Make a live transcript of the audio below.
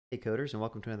Hey coders, and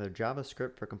welcome to another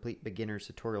JavaScript for Complete Beginners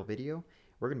tutorial video.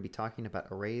 We're going to be talking about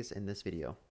arrays in this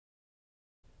video.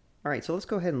 Alright, so let's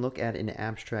go ahead and look at an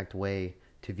abstract way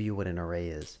to view what an array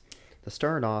is. To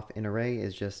start off, an array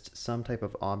is just some type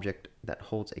of object that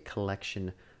holds a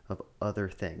collection of other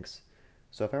things.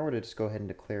 So if I were to just go ahead and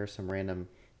declare some random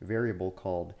variable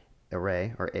called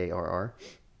array, or ARR,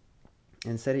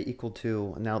 and set it equal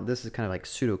to, now this is kind of like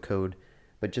pseudocode,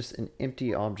 but just an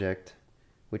empty object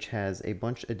which has a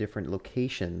bunch of different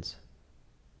locations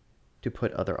to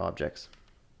put other objects.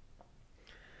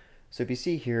 So if you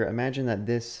see here, imagine that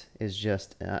this is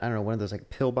just, I don't know, one of those like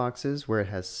pillboxes where it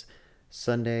has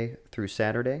Sunday through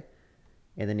Saturday,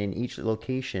 and then in each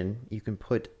location you can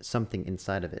put something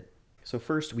inside of it. So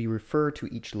first we refer to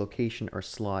each location or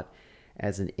slot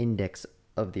as an index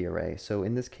of the array. So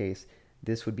in this case,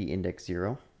 this would be index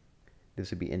 0, this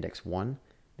would be index 1,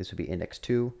 this would be index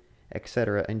 2,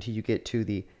 etc. until you get to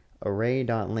the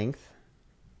array.length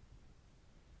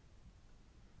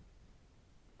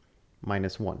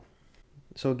minus 1.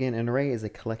 So again, an array is a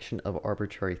collection of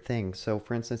arbitrary things. So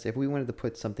for instance, if we wanted to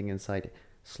put something inside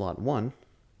slot 1,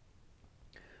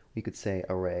 we could say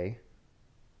array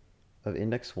of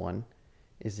index 1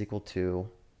 is equal to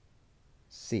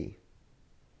C.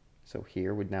 So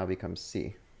here would now become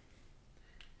C.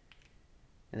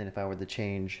 And then if I were to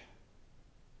change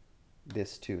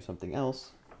this to something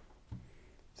else,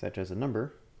 such as a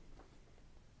number,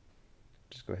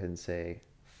 just go ahead and say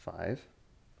 5.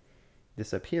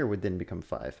 This up here would then become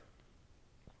 5.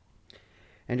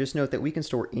 And just note that we can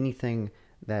store anything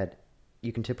that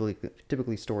you can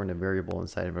typically store in a variable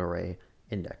inside of an array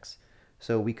index.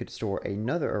 So we could store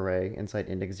another array inside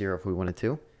index 0 if we wanted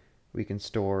to. We can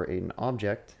store an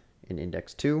object in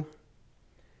index 2.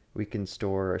 We can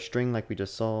store a string like we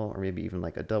just saw, or maybe even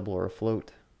like a double or a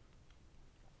float.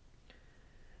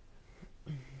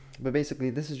 But basically,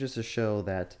 this is just to show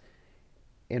that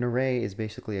an array is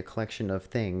basically a collection of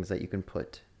things that you can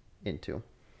put into.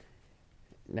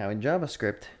 Now in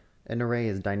JavaScript, an array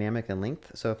is dynamic in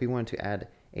length, so if we wanted to add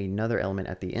another element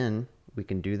at the end, we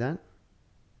can do that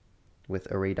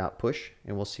with array.push,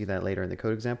 and we'll see that later in the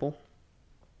code example.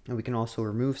 And we can also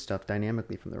remove stuff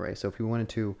dynamically from the array. So if we wanted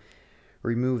to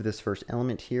remove this first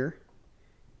element here,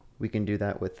 we can do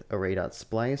that with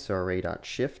array.splice or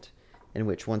array.shift, in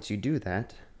which once you do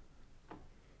that,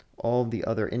 all the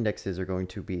other indexes are going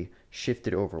to be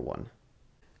shifted over one.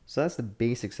 So that's the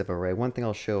basics of array. One thing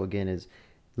I'll show again is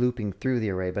looping through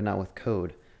the array, but not with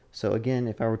code. So again,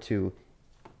 if I were to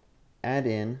add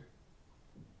in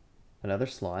another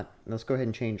slot, let's go ahead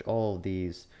and change all of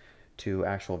these to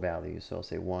actual values. So I'll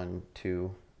say 1,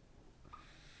 2,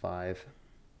 5.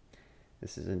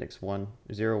 This is index 1,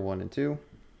 0, 1, and 2.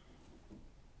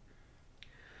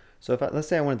 So if let's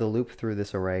say I wanted to loop through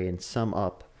this array and sum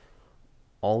up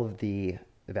all of the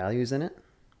values in it.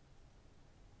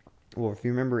 Well, if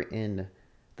you remember in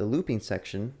the looping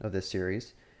section of this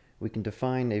series, we can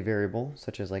define a variable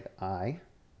such as like I,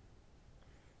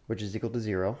 which is equal to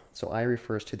 0. So I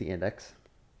refers to the index.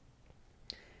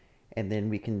 And then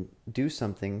we can do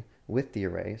something with the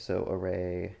array. So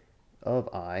array of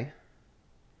I,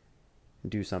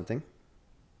 do something.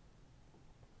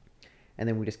 And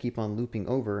then we just keep on looping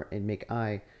over and make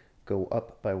I go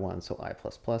up by 1. So I++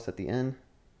 at the end.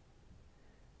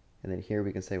 And then here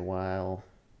we can say while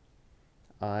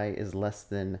I is less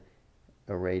than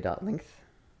array.length.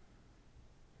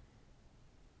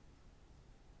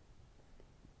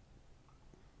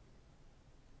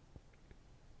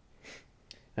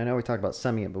 I know we talked about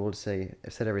summing it, but we'll just say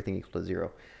set everything equal to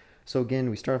 0. So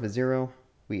again, we start off at 0.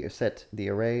 We set the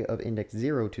array of index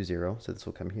 0 to 0. So this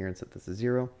will come here and set this to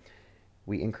 0.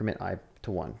 We increment I to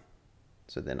 1.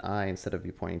 So then I, instead of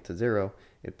you pointing to 0,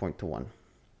 it point to 1.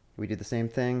 We do the same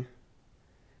thing.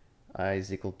 I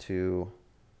is equal to,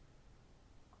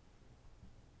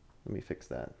 let me fix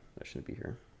that. That shouldn't be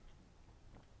here.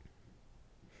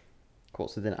 Cool,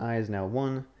 so then I is now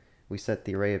 1. We set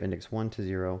the array of index 1 to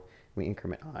 0. We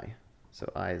increment I.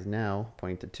 So I is now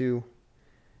pointing to 2.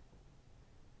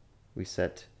 We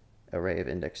set array of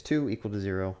index 2 equal to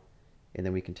 0. And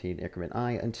then we continue to increment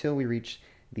I until we reach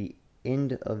the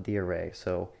end of the array.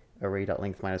 So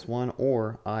array.length minus 1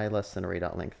 or I less than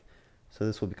array.length. So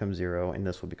this will become 0 and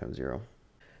this will become 0.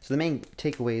 So the main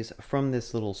takeaways from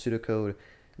this little pseudocode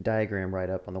diagram right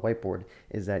up on the whiteboard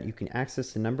is that you can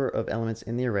access the number of elements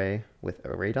in the array with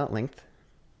array.length.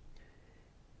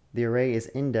 The array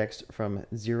is indexed from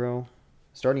 0,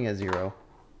 starting at 0,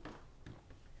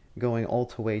 going all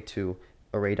the way to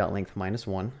array.length minus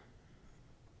 1.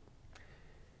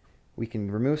 We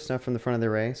can remove stuff from the front of the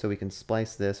array, so we can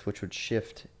splice this, which would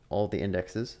shift all the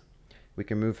indexes. We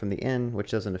can move from the n,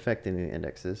 which doesn't affect any of the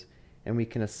indexes, and we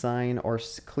can assign or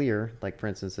clear, like for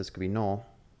instance this could be null,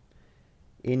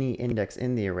 any index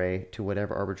in the array to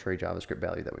whatever arbitrary JavaScript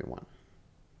value that we want.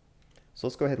 So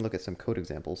let's go ahead and look at some code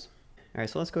examples. Alright,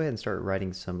 so let's go ahead and start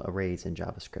writing some arrays in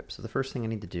JavaScript. So the first thing I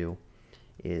need to do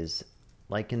is,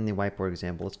 like in the whiteboard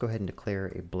example, let's go ahead and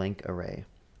declare a blank array.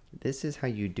 This is how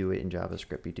you do it in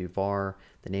JavaScript. You do var,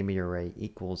 the name of your array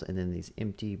equals, and then these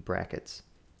empty brackets.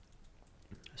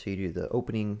 So you do the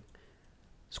opening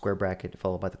square bracket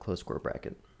followed by the closed square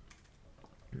bracket.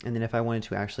 And then if I wanted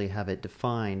to actually have it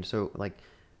defined, so like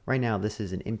right now this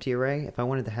is an empty array. If I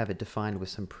wanted to have it defined with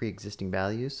some pre-existing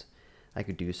values, I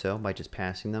could do so by just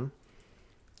passing them.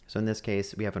 So in this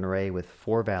case, we have an array with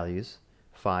 4 values,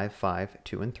 5, 5,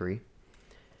 2, and 3.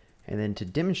 And then to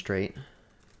demonstrate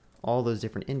all those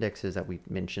different indexes that we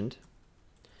mentioned,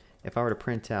 if I were to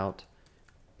print out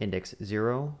index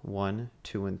 0, 1,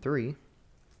 2, and 3,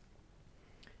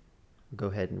 go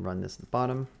ahead and run this at the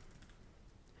bottom,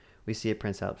 we see it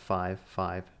prints out 5,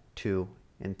 5, 2,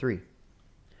 and 3. And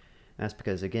that's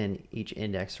because, again, each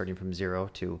index starting from 0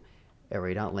 to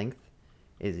array.length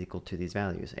is equal to these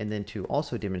values. And then to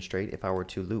also demonstrate, if I were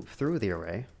to loop through the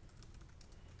array,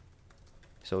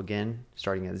 so again,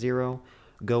 starting at 0,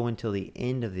 go until the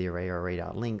end of the array, or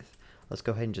array.length, let's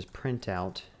go ahead and just print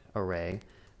out array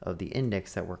of the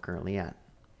index that we're currently at.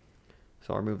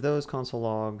 So I'll remove those console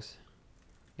logs,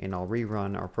 and I'll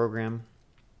rerun our program.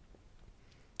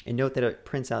 And note that it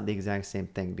prints out the exact same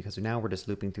thing, because now we're just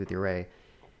looping through the array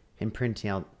and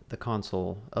printing out the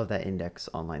console of that index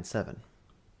on line 7.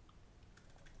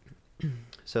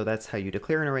 So that's how you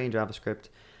declare an array in JavaScript.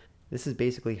 This is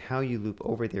basically how you loop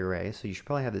over the array, so you should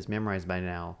probably have this memorized by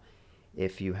now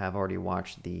if you have already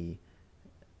watched the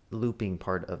looping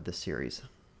part of the series.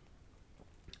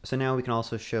 So now we can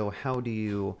also show how do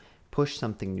you push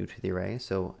something new to the array.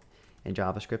 So in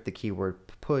JavaScript, the keyword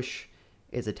push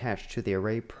is attached to the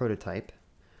array prototype.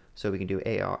 So we can do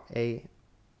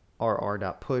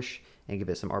arr.push and give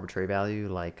it some arbitrary value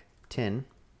like 10.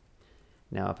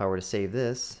 Now if I were to save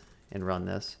this and run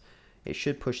this, it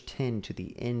should push 10 to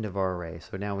the end of our array.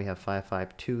 So now we have 5,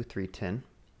 5, 2, 3, 10.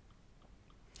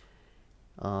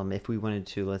 If we wanted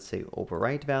to, let's say,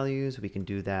 overwrite values, we can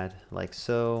do that like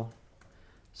so.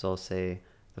 So I'll say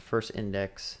the first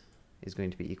index is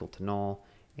going to be equal to null,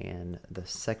 and the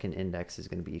second index is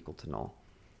going to be equal to null.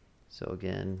 So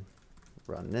again,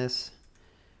 run this.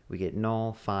 We get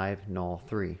null 5, null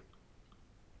 3.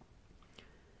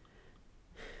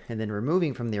 And then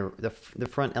removing from the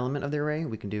front element of the array,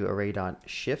 we can do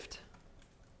array.shift.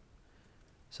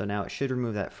 So now it should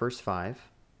remove that first 5.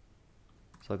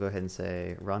 So I'll go ahead and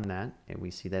say run that, and we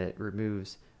see that it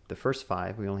removes the first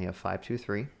 5. We only have 5, 2,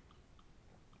 3.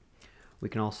 We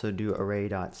can also do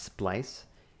array.splice,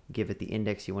 give it the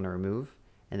index you want to remove,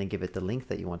 and then give it the length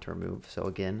that you want to remove. So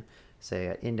again, say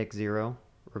at index 0,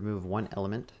 remove one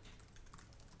element.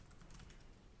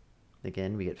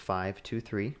 Again, we get 5, 2,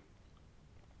 3. All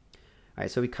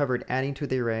right, so we covered adding to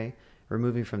the array,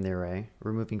 removing from the array,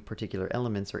 removing particular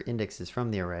elements or indexes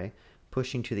from the array,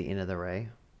 pushing to the end of the array,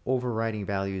 overriding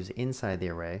values inside the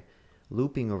array,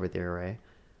 looping over the array.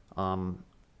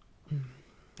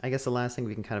 I guess the last thing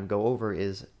we can kind of go over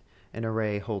is an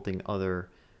array holding other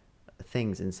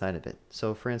things inside of it.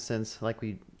 So for instance, like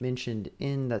we mentioned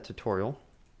in that tutorial,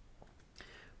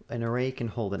 an array can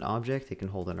hold an object, it can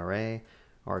hold an array,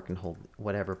 or it can hold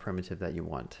whatever primitive that you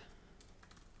want.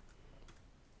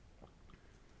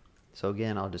 So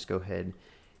again, I'll just go ahead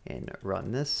and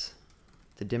run this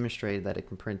to demonstrate that it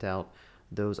can print out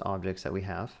those objects that we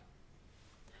have.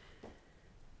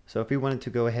 So if we wanted to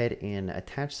go ahead and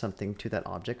attach something to that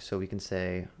object, so we can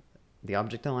say the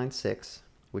object on line 6,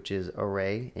 which is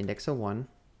array index of 1,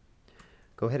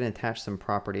 go ahead and attach some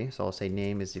property. So I'll say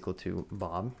name is equal to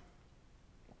Bob.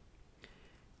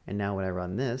 And now when I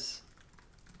run this,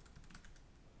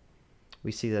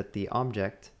 we see that the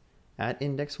object at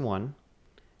index 1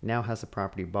 now has the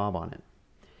property Bob on it.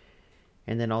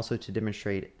 And then also to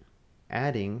demonstrate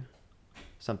adding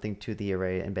something to the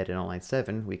array embedded on line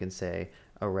 7, we can say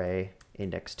array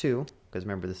index 2, because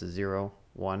remember this is 0,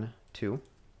 1, 2,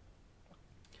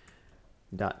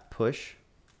 dot push,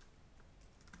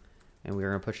 and we're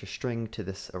going to push a string to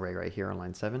this array right here on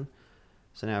line 7.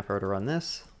 So now if I were to run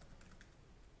this,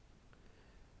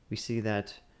 we see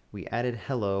that we added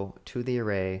hello to the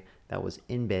array that was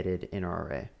embedded in our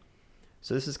array.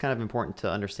 So this is kind of important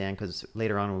to understand, because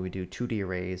later on when we do 2D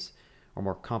arrays or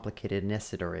more complicated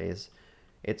nested arrays,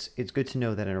 it's good to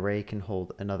know that an array can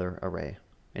hold another array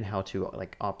and how to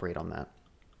like operate on that.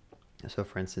 So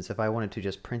for instance, if I wanted to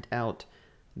just print out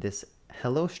this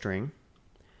hello string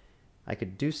I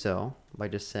could do so by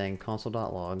just saying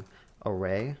console.log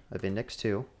array of index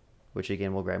 2, which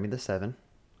again will grab me the 7,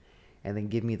 and then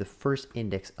give me the first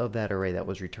index of that array that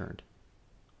was returned,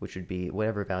 which would be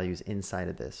whatever value is inside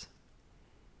of this.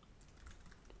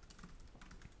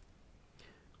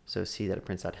 So see that it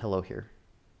prints out hello here.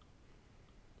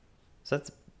 So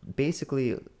that's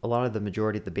basically a lot of the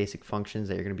majority of the basic functions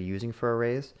that you're going to be using for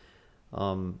arrays.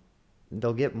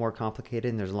 They'll get more complicated,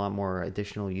 and there's a lot more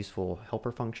additional useful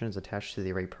helper functions attached to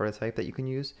the array prototype that you can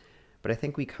use. But I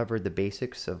think we covered the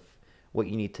basics of what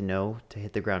you need to know to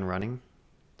hit the ground running,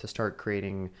 to start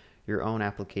creating your own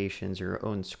applications, your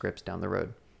own scripts down the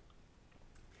road.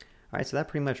 All right, so that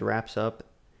pretty much wraps up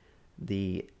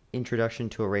the introduction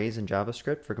to arrays in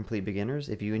JavaScript for complete beginners.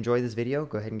 If you enjoyed this video,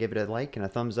 go ahead and give it a like and a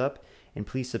thumbs up, and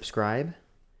please subscribe.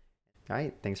 All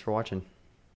right, thanks for watching.